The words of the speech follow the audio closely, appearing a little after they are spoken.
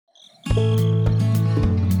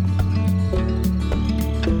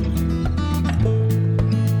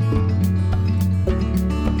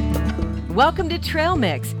Welcome to Trail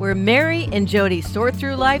Mix, where Mary and Jody sort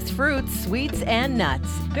through life's fruits, sweets, and nuts.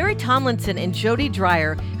 Barry Tomlinson and Jody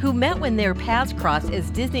Dreyer, who met when their paths crossed as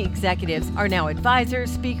Disney executives, are now advisors,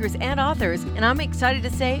 speakers, and authors, and I'm excited to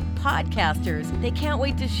say podcasters. They can't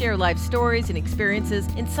wait to share life stories and experiences,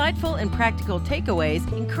 insightful and practical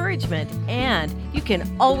takeaways, encouragement, and you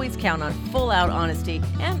can always count on full-out honesty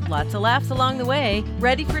and lots of laughs along the way.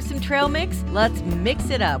 Ready for some Trail Mix? Let's mix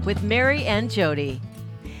it up with Mary and Jody.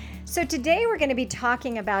 So today we're going to be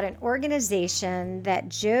talking about an organization that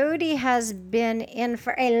Jody has been in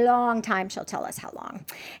for a long time. She'll tell us how long.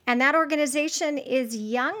 And that organization is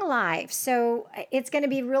Young Life. So it's going to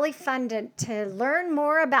be really fun to learn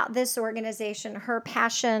more about this organization, her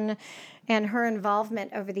passion, and her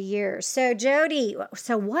involvement over the years. So Jody,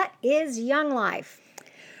 what is Young Life?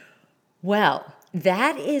 Well,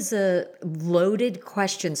 that is a loaded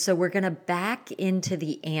question. So we're going to back into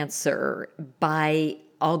the answer by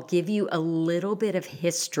I'll give you a little bit of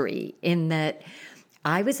history in that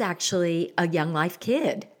I was actually a Young Life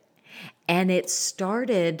kid. And it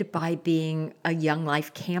started by being a Young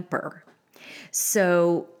Life camper.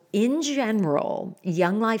 So in general,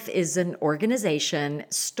 Young Life is an organization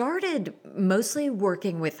started mostly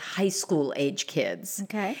working with high school age kids.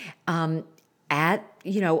 Okay. At,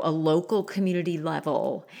 a local community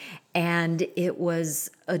level. And it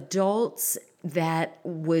was adults that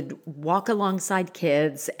would walk alongside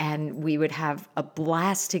kids and we would have a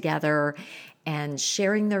blast together and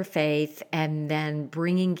sharing their faith and then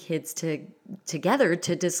bringing kids together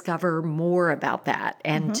to discover more about that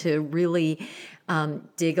and to really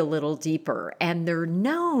dig a little deeper. And they're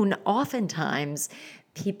known, oftentimes,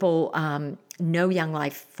 people know Young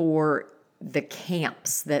Life for the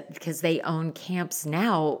camps because they own camps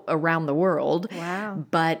now around the world. Wow.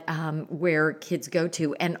 But where kids go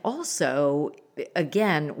to. And also,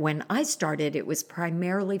 again, when I started, it was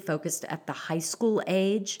primarily focused at the high school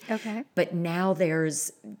age. Okay. But now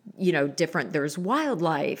there's, different. There's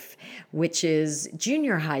Wildlife, which is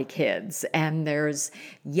junior high kids. And there's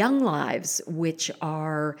Young Lives, which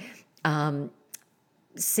are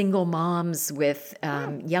single moms with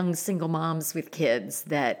young single moms with kids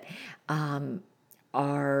that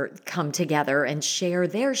are come together and share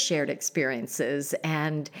their shared experiences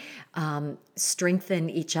and strengthen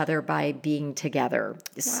each other by being together. Wow.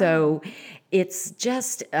 So it's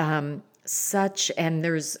just such, and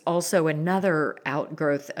there's also another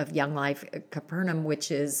outgrowth of Young Life, Capernaum,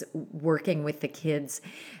 which is working with the kids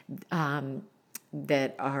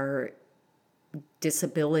that are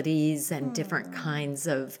disabilities and different kinds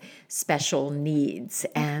of special needs.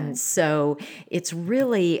 Okay. And so it's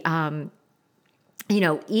really,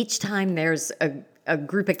 each time there's a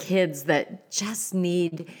group of kids that just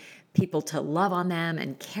need people to love on them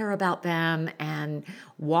and care about them and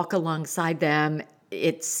walk alongside them,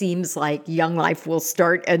 it seems like Young Life will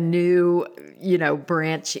start a new,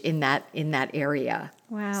 branch in that area.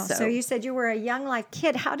 Wow. So you said you were a Young Life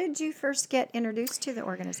kid. How did you first get introduced to the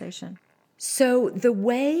organization? So the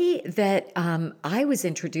way that I was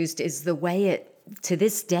introduced is the way it, to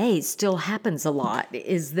this day, still happens a lot,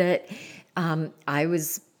 is that I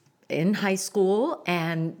was in high school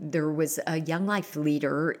and there was a Young Life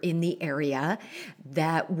leader in the area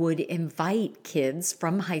that would invite kids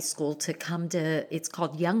from high school to come to, it's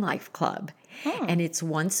called Young Life Club. Oh. And it's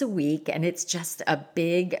once a week, and it's just a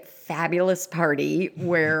big, fabulous party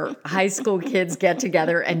where high school kids get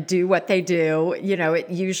together and do what they do. It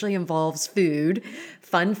usually involves food,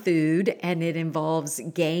 fun food, and it involves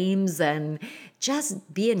games and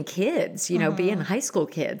just being kids, being high school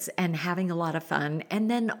kids and having a lot of fun.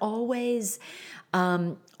 And then always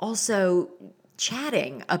also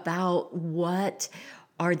chatting about what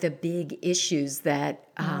are the big issues that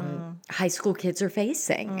high school kids are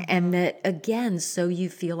facing. And that, again, so you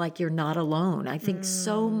feel like you're not alone. I think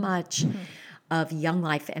so much of Young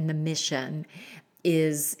Life and the mission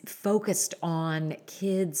is focused on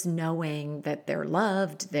kids knowing that they're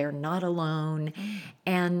loved, they're not alone,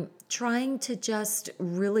 and trying to just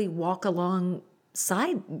really walk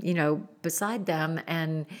alongside, beside them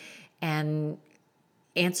and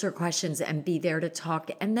answer questions and be there to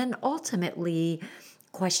talk. And then ultimately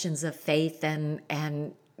questions of faith and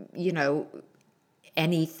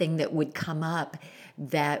anything that would come up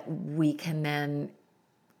that we can then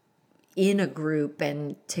in a group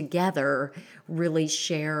and together really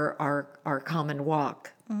share our common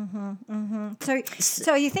walk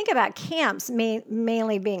So you think about camps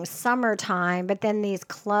mainly being summertime, but then these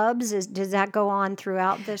clubs, does that go on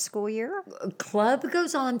throughout the school year? Club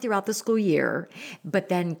goes on throughout the school year, but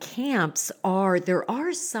then there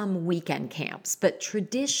are some weekend camps, but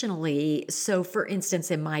traditionally, so for instance,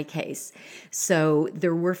 in my case, so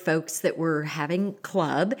there were folks that were having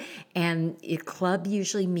club, and a club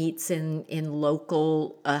usually meets in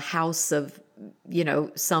local, a house of,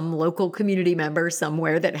 some local community member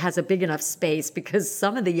somewhere that has a big enough space, because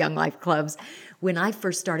some of the Young Life clubs, when I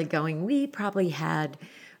first started going, we probably had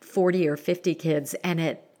 40 or 50 kids,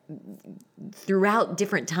 and throughout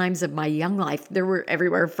different times of my Young Life, there were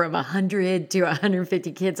everywhere from 100 to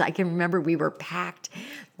 150 kids. I can remember we were packed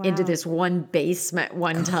into this one basement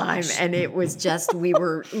one time, and it was just, we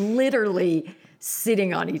were literally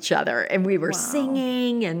sitting on each other, and we were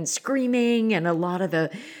singing and screaming, and a lot of the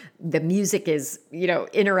music is,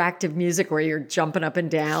 interactive music where you're jumping up and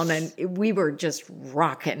down, and we were just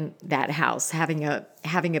rocking that house, having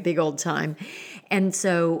a big old time. And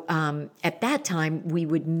so at that time, we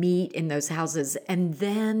would meet in those houses, and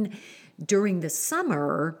then during the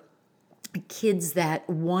summer, kids that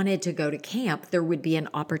wanted to go to camp, there would be an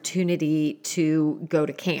opportunity to go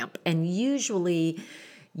to camp, and usually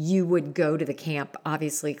you would go to the camp,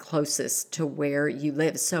 obviously closest to where you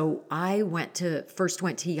live. So I first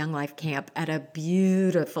went to Young Life Camp at a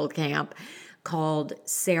beautiful camp called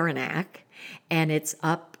Saranac, and it's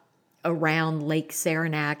up around Lake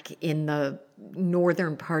Saranac in the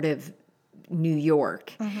northern part of New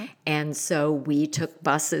York. And so we took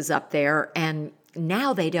buses up there, and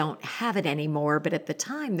now they don't have it anymore, but at the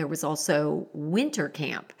time there was also winter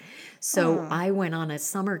camp. So I went on a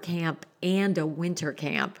summer camp and a winter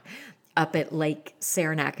camp up at Lake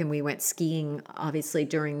Saranac, and we went skiing, obviously,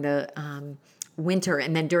 during the winter.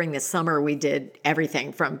 And then during the summer, we did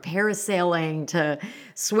everything from parasailing to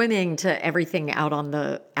swimming to everything out on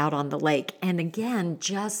the lake. And again,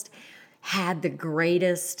 just had the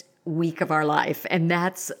greatest week of our life. And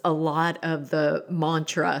that's a lot of the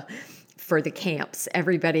mantra for the camps.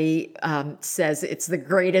 Everybody says it's the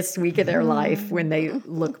greatest week of their life when they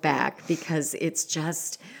look back, because it's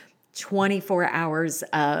just 24 hours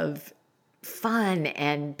of fun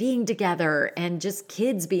and being together and just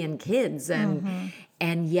kids being kids,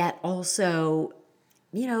 and yet also,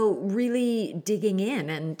 really digging in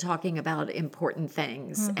and talking about important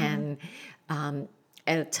things. And at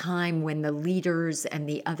a time when the leaders and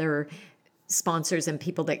the other sponsors and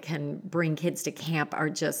people that can bring kids to camp are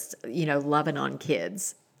just, loving on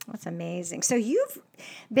kids. That's amazing. So you've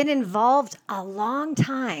been involved a long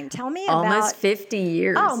time. Tell me about... Almost 50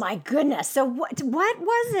 years. Oh, my goodness. So what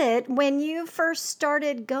was it when you first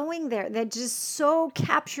started going there that just so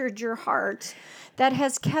captured your heart, that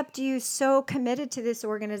has kept you so committed to this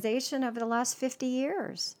organization over the last 50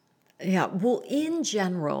 years? Yeah. Well, in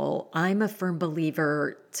general, I'm a firm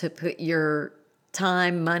believer to put your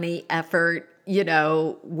time, money, effort,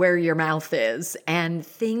 where your mouth is, and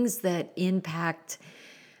things that impact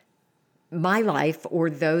my life or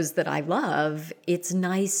those that I love. It's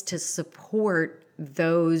nice to support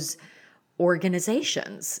those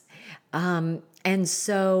organizations. And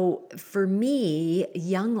so for me,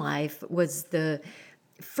 Young Life was the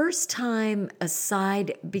first time,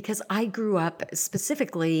 aside, because I grew up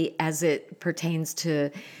specifically as it pertains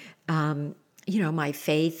to, my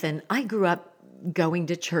faith, and I grew up going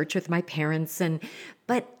to church with my parents,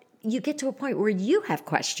 but you get to a point where you have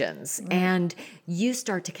questions, and you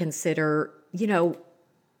start to consider,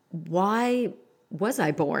 why was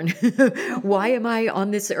I born? Why am I on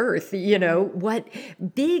this earth? What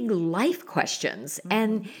big life questions.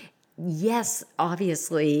 And yes,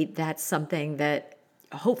 obviously that's something that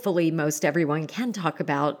hopefully most everyone can talk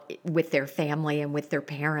about with their family and with their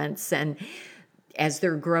parents and as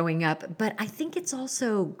they're growing up. But I think it's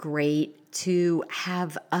also great to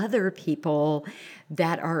have other people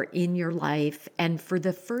that are in your life. And for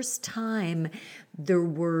the first time, there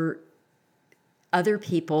were other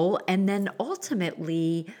people, and then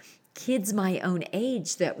ultimately kids my own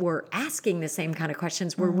age that were asking the same kind of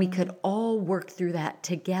questions, where we could all work through that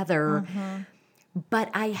together. But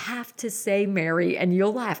I have to say, Mary, and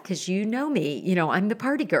you'll laugh because you know me, I'm the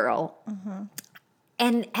party girl.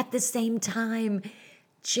 And at the same time,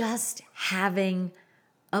 just having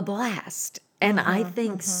a blast. And I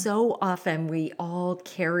think so often we all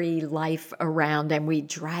carry life around and we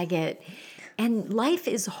drag it. And life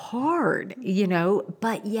is hard,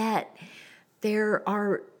 but yet there's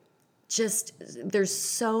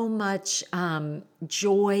so much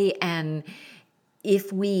joy. And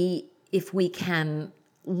if we can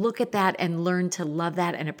look at that and learn to love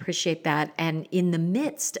that and appreciate that, and in the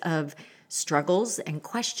midst of struggles and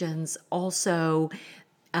questions also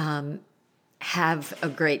have a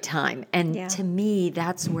great time. And to me,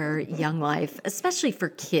 that's where Young Life, especially for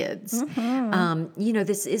kids,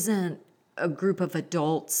 this isn't a group of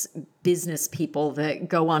adults, business people that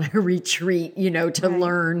go on a retreat, to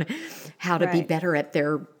learn how to be better at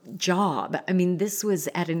their job. I mean, this was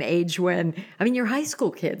at an age when, you're high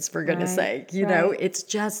school kids, for goodness sake, it's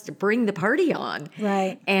just bring the party on.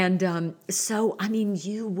 Right. And so,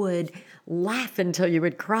 you would laugh until you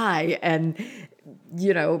would cry and,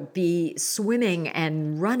 be swimming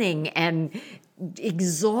and running and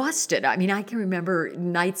exhausted. I can remember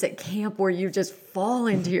nights at camp where you just fall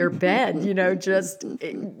into your bed, just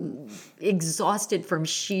exhausted from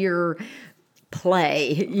sheer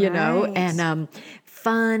play, and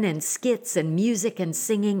fun and skits and music and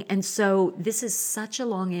singing. And so this is such a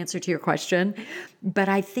long answer to your question, but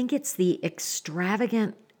I think it's the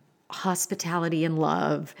extravagant hospitality and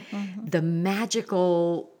love, the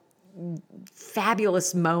magical,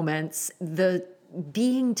 fabulous moments, the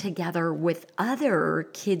being together with other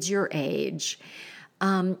kids your age,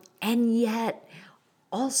 and yet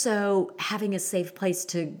also having a safe place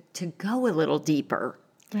to go a little deeper.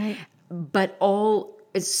 Right. But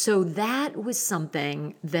so that was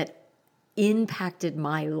something that impacted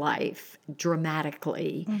my life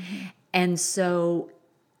dramatically. And so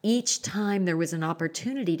each time there was an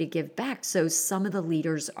opportunity to give back. So some of the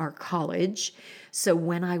leaders are college. So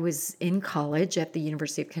when I was in college at the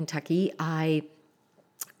University of Kentucky, I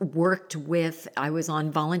was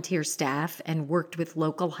on volunteer staff and worked with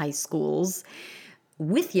local high schools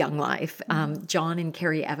with Young Life. John and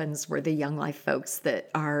Carrie Evans were the Young Life folks that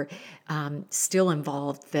are still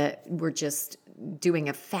involved, that were just doing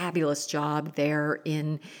a fabulous job there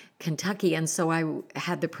in Kentucky. And so I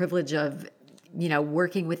had the privilege of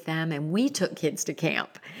working with them, and we took kids to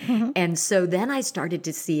camp. And so then I started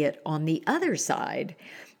to see it on the other side.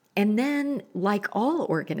 And then, like all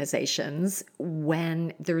organizations,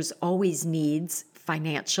 when there's always needs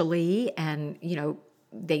financially and,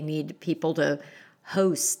 they need people to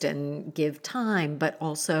host and give time, but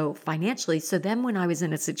also financially. So then when I was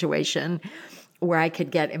in a situation where I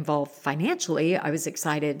could get involved financially, I was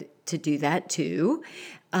excited to do that too.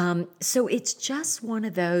 So it's just one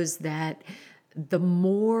of those that the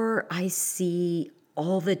more I see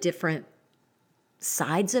all the different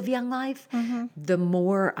sides of Young Life, the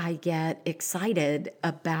more I get excited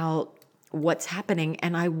about what's happening.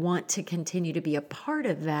 And I want to continue to be a part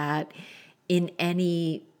of that in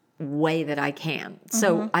any way that I can.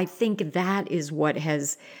 So I think that is what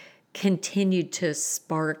has continued to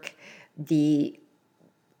spark the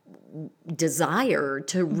desire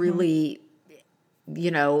to really,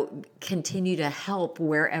 continue to help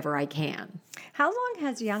wherever I can. How long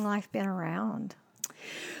has Young Life been around?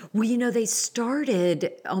 Well, they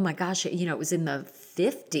started, oh my gosh, it was in the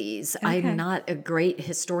 50s. Okay. I'm not a great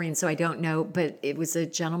historian, so I don't know, but it was a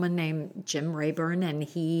gentleman named Jim Rayburn, and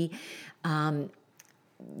he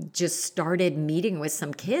just started meeting with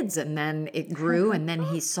some kids, and then it grew, and then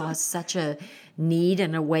he saw such a need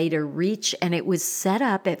and a way to reach, and it was set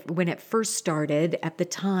up when it first started. At the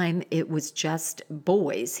time, it was just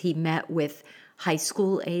boys. He met with high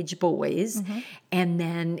school age boys, and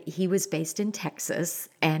then he was based in Texas,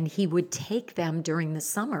 and he would take them during the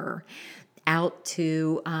summer out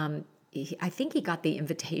to I think he got the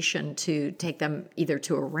invitation to take them either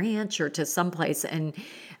to a ranch or to someplace, and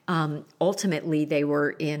ultimately they were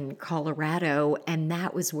in Colorado, and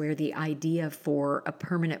that was where the idea for a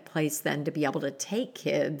permanent place then to be able to take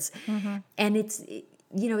kids. And it's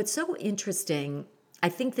so interesting. I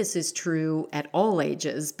think this is true at all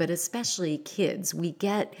ages, but especially kids. We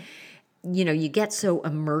get, you get so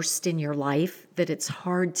immersed in your life that it's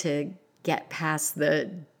hard to get past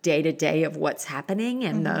the day-to-day of what's happening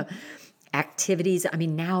and the activities.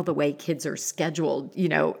 Now the way kids are scheduled,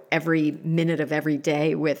 every minute of every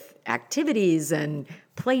day with activities and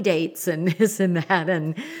play dates and this and that.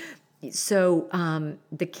 And so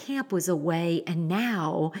the camp was a way. And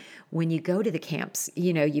now when you go to the camps,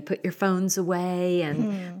 you put your phones away,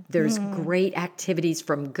 and there's great activities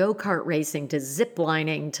from go-kart racing to zip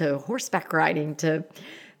lining to horseback riding to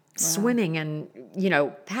swimming and,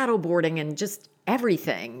 paddle boarding and just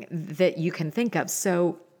everything that you can think of.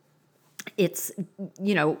 So it's,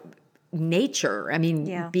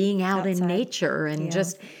 nature. Being out outside in nature and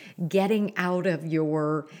just getting out of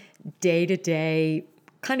your day-to-day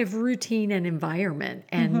kind of routine and environment.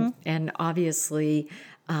 And obviously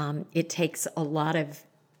it takes a lot of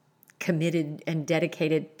committed and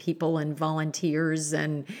dedicated people and volunteers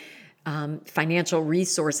and financial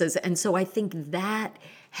resources. And so I think that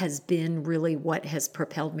has been really what has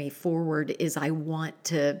propelled me forward, is I want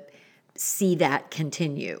to see that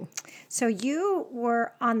continue. So you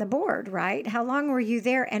were on the board, right? How long were you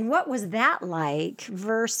there? And what was that like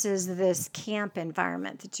versus this camp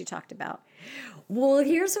environment that you talked about? Well,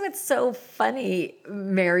 here's what's so funny,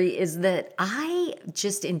 Mary, is that I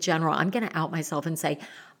just in general, I'm going to out myself and say,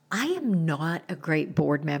 I am not a great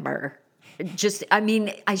board member.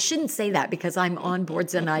 I shouldn't say that because I'm on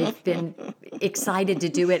boards and I've been excited to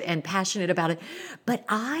do it and passionate about it. But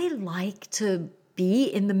I like to be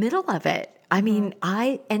in the middle of it.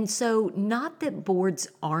 And so not that boards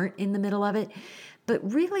aren't in the middle of it, but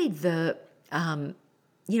really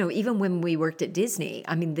even when we worked at Disney,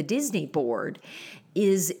 the Disney board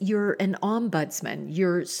you're an ombudsman.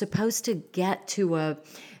 You're supposed to get to a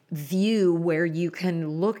view where you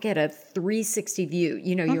can look at a 360 view.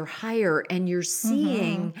 You're higher and you're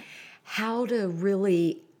seeing how to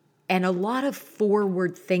really, and a lot of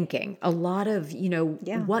forward thinking, a lot of,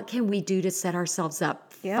 what can we do to set ourselves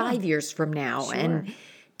up 5 years from now and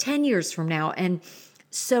 10 years from now. And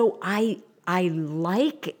so I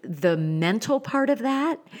like the mental part of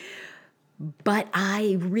that, but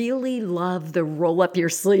I really love the roll up your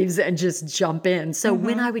sleeves and just jump in. So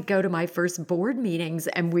when I would go to my first board meetings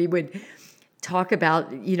and we would talk about,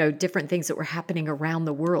 different things that were happening around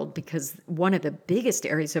the world, because one of the biggest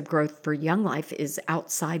areas of growth for Young Life is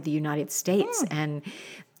outside the United States and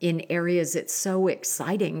in areas it's so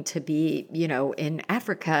exciting to be, in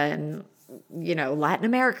Africa and Latin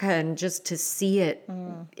America, and just to see it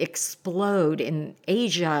explode in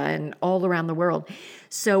Asia and all around the world.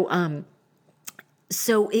 So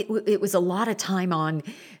it was a lot of time on,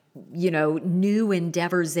 new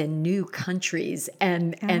endeavors in new countries.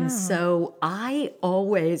 And so I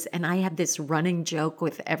have this running joke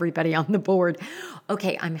with everybody on the board.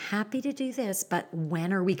 Okay, I'm happy to do this, but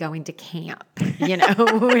when are we going to camp? When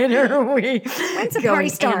are we? When's the party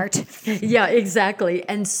start? Yeah, exactly.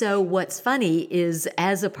 And so what's funny is,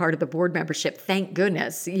 as a part of the board membership, thank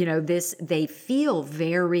goodness, they feel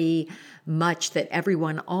very much that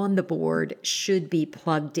everyone on the board should be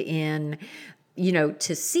plugged in,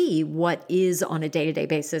 to see what is on a day-to-day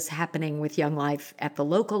basis happening with Young Life at the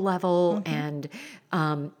local level. And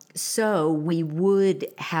so we would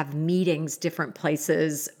have meetings different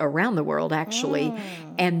places around the world, actually,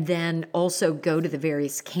 and then also go to the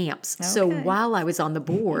various camps. Okay. So while I was on the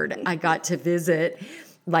board, I got to visit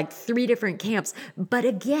like 3 different camps. But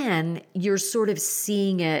again, you're sort of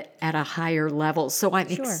seeing it at a higher level. So I'm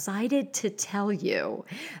excited to tell you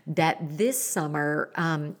that this summer,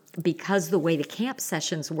 because the way the camp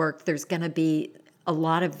sessions work, there's going to be a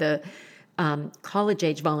lot of the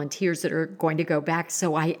college-age volunteers that are going to go back.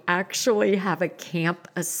 So I actually have a camp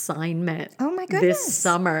assignment this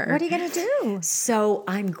summer. What are you going to do? So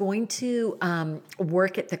I'm going to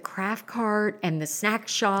work at the craft cart and the snack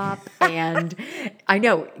shop. And I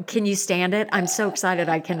know, can you stand it? I'm so excited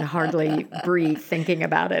I can hardly breathe thinking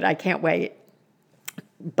about it. I can't wait.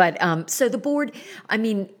 But so the board,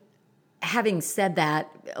 having said that,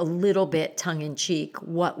 a little bit tongue-in-cheek,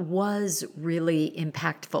 what was really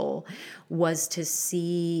impactful was to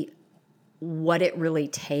see what it really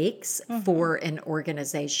takes for an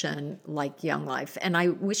organization like Young Life. And I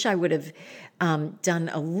wish I would have done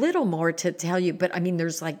a little more to tell you, but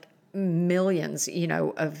there's like millions,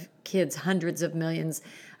 of kids, hundreds of millions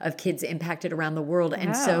of kids impacted around the world.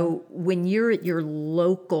 And so when you're at your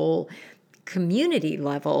local community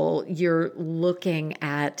level, you're looking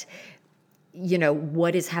at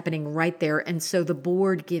what is happening right there. And so the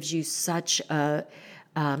board gives you such a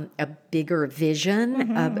bigger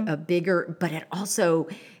vision, a bigger, but it also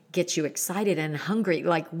gets you excited and hungry.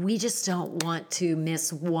 Like, we just don't want to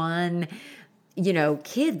miss one,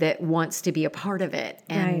 kid that wants to be a part of it.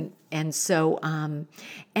 And so,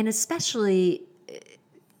 and especially,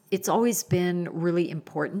 it's always been really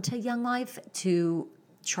important to Young Life to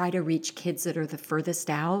try to reach kids that are the furthest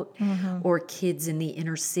out or kids in the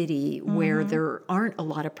inner city where there aren't a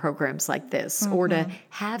lot of programs like this, or to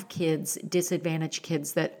have kids, disadvantaged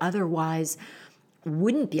kids that otherwise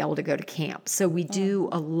wouldn't be able to go to camp. So we do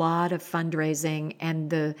a lot of fundraising,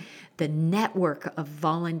 and the network of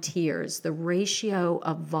volunteers, the ratio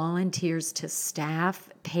of volunteers to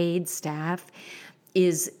staff, paid staff,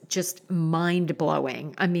 is just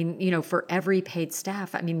mind-blowing. For every paid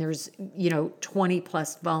staff, there's, 20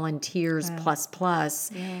 plus volunteers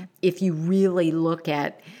plus. Yeah. If you really look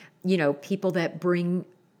at, people that bring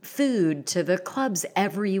food to the clubs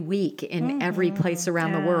every week in every place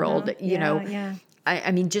around the world,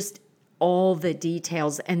 just all the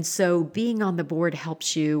details. And so being on the board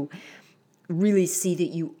helps you really see that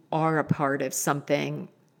you are a part of something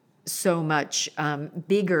so much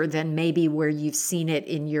bigger than maybe where you've seen it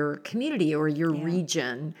in your community or your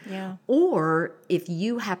region. Yeah. Or if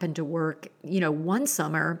you happen to work, one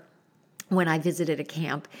summer when I visited a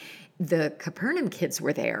camp, the Capernaum kids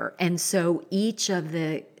were there. And so each of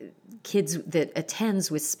the kids that attends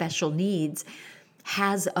with special needs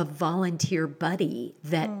has a volunteer buddy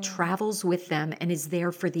that travels with them and is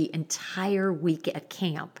there for the entire week at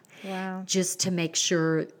camp. Wow. Just to make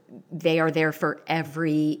sure they are there for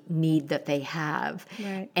every need that they have.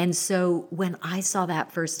 Right. And so when I saw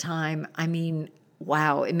that first time, I mean,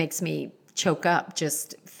 wow, it makes me choke up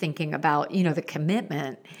just thinking about, the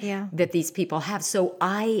commitment that these people have. So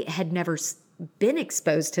I had never been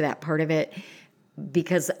exposed to that part of it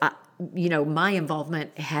because, my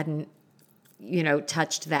involvement hadn't,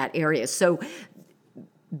 touched that area. So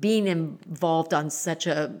being involved on such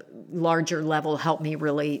a larger level helped me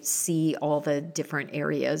really see all the different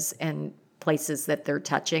areas and places that they're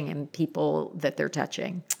touching and people that they're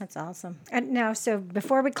touching. That's awesome. And now, so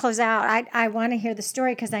before we close out, I want to hear the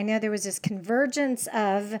story because I know there was this convergence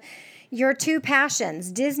of your two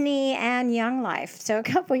passions, Disney and Young Life. So a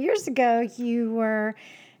couple years ago,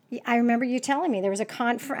 I remember you telling me there was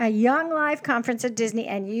a Young Life conference at Disney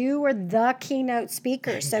and you were the keynote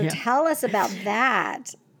speaker. So tell us about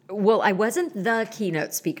that. Well, I wasn't the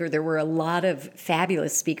keynote speaker. There were a lot of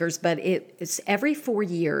fabulous speakers, but it's every 4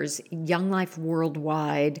 years, Young Life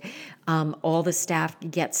Worldwide, all the staff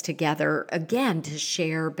gets together again to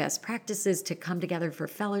share best practices, to come together for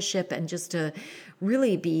fellowship, and just to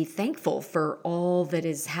really be thankful for all that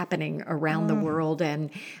is happening around the world, and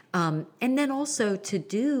then also to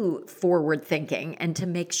do forward thinking and to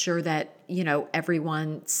make sure that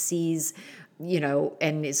everyone sees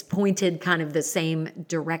and is pointed kind of the same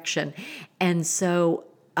direction. And so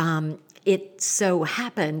it so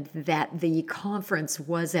happened that the conference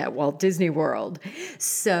was at Walt Disney World.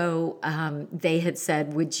 So they had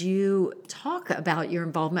said, would you talk about your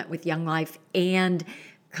involvement with Young Life and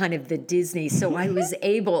kind of the Disney? So I was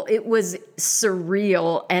able, it was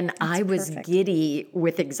surreal, and I was giddy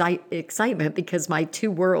with excitement because my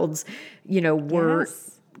two worlds, were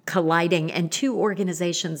colliding, and two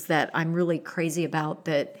organizations that I'm really crazy about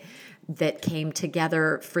that came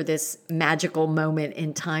together for this magical moment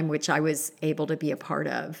in time, which I was able to be a part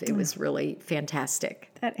of. It was really fantastic.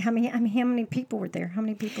 How many people were there? How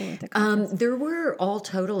many people were there? There were all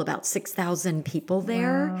total about 6,000 people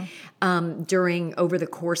there over the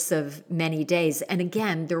course of many days. And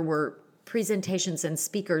again, there were presentations and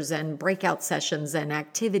speakers and breakout sessions and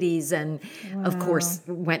activities, and of course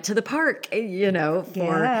went to the park,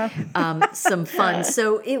 for some fun.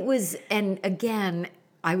 So it was, and again,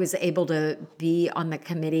 I was able to be on the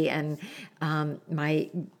committee, and my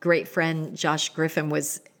great friend Josh Griffin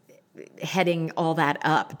was heading all that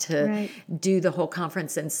up to do the whole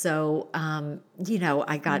conference. And so,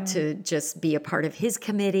 I got to just be a part of his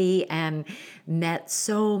committee and met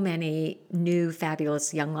so many new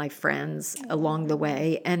fabulous Young Life friends along the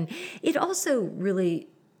way. And it also really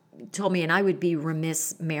told me, and I would be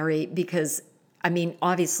remiss, Mary, because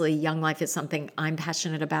obviously Young Life is something I'm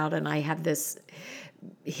passionate about, and I have this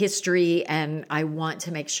history and I want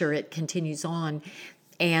to make sure it continues on.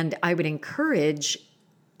 And I would encourage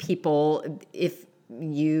people, if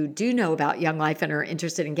you do know about Young Life and are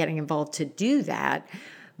interested in getting involved, to do that.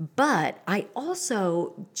 But I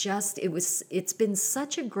also it's been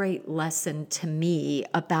such a great lesson to me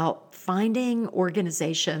about finding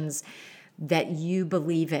organizations that you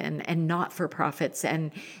believe in and not-for-profits. And,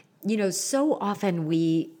 so often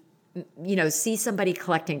we see somebody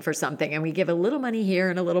collecting for something and we give a little money here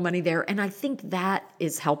and a little money there. And I think that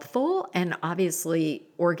is helpful. And obviously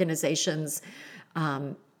organizations,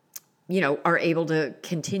 are able to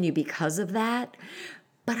continue because of that.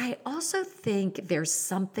 But I also think there's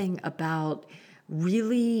something about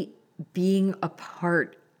really being a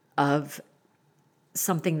part of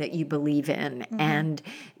something that you believe in and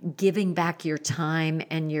giving back your time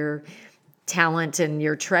and your talent and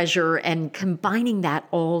your treasure and combining that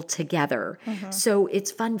all together. So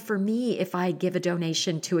it's fun for me if I give a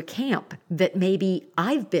donation to a camp that maybe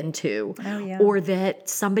I've been to or that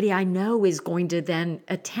somebody I know is going to then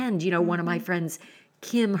attend. One of my friends,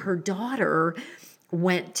 Kim, her daughter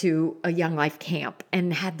went to a Young Life camp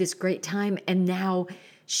and had this great time, and now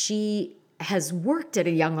she has worked at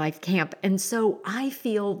a Young Life camp. And so I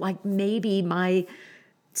feel like maybe my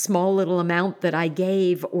small little amount that I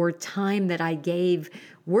gave or time that I gave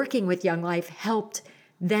working with Young Life helped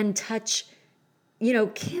then touch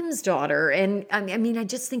Kim's daughter. And I mean, I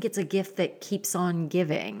just think it's a gift that keeps on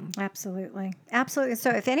giving. Absolutely. Absolutely.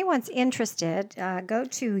 So if anyone's interested, go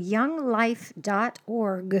to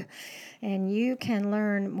younglife.org and you can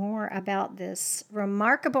learn more about this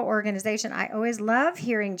remarkable organization. I always love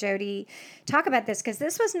hearing Jody talk about this because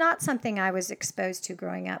this was not something I was exposed to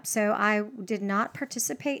growing up. So I did not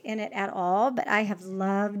participate in it at all, but I have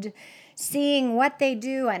loved seeing what they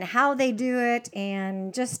do and how they do it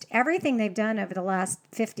and just everything they've done over the last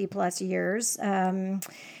 50 plus years. And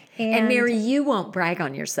Mary, you won't brag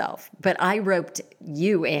on yourself, but I roped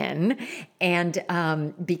you in,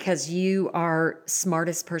 and because you are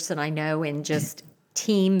smartest person I know in just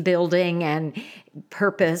team building and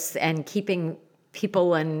purpose and keeping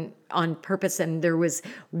people on purpose. And there was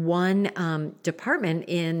one department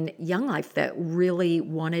in Young Life that really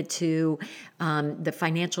wanted to, the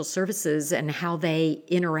financial services and how they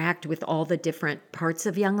interact with all the different parts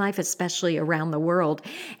of Young Life, especially around the world.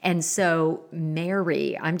 And so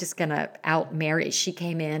Mary, I'm just going to out Mary, she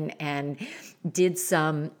came in and did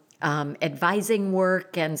some advising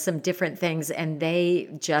work and some different things. And they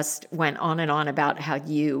just went on and on about how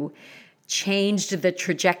you changed the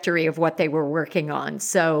trajectory of what they were working on.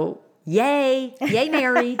 So yay,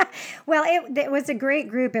 Mary. Well, it was a great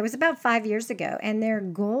group. It was about 5 years ago, and their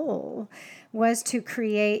goal was to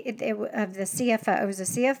create of the CFO. It was a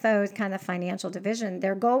CFO, kind of financial division.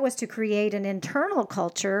 Their goal was to create an internal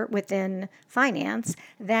culture within finance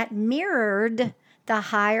that mirrored the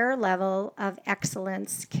higher level of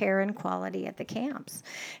excellence, care, and quality at the camps.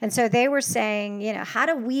 And so they were saying, how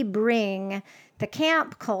do we bring the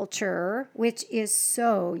camp culture, which is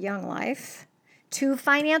so Young Life, to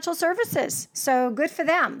financial services? So good for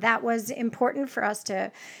them. That was important for us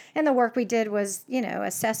to, and the work we did was,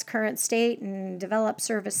 assess current state and develop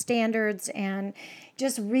service standards and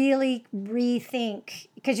just really rethink,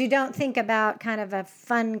 because you don't think about kind of a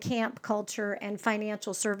fun camp culture and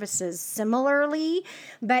financial services similarly.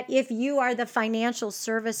 But if you are the financial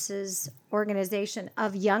services organization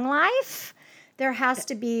of Young Life, there has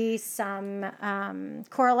to be some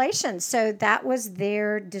correlation. So that was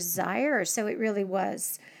their desire. So it really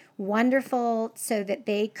was wonderful so that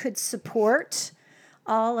they could support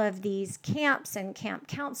all of these camps and camp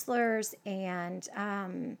counselors and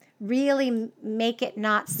really make it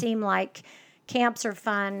not seem like camps are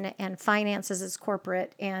fun and finances is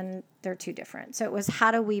corporate and they're two different. So it was, how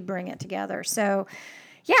do we bring it together? So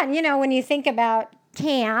yeah, when you think about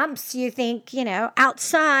camps, you think,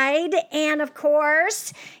 outside, and of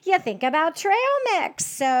course, you think about trail mix.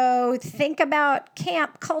 So think about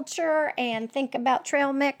camp culture and think about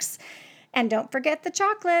trail mix, and don't forget the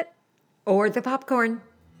chocolate. Or the popcorn.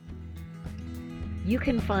 You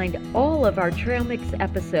can find all of our Trail Mix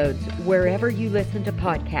episodes wherever you listen to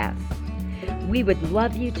podcasts. We would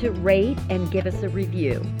love you to rate and give us a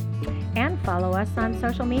review. And follow us on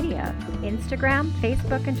social media, Instagram,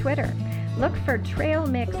 Facebook, and Twitter. Look for Trail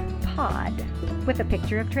Mix Pod with a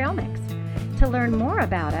picture of Trail Mix. To learn more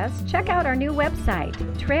about us, check out our new website,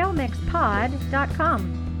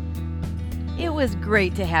 trailmixpod.com. It was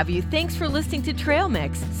great to have you. Thanks for listening to Trail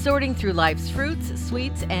Mix, sorting through life's fruits,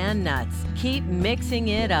 sweets, and nuts. Keep mixing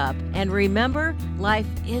it up. And remember, life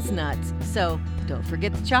is nuts. So don't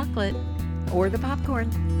forget the chocolate. Or the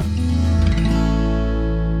popcorn.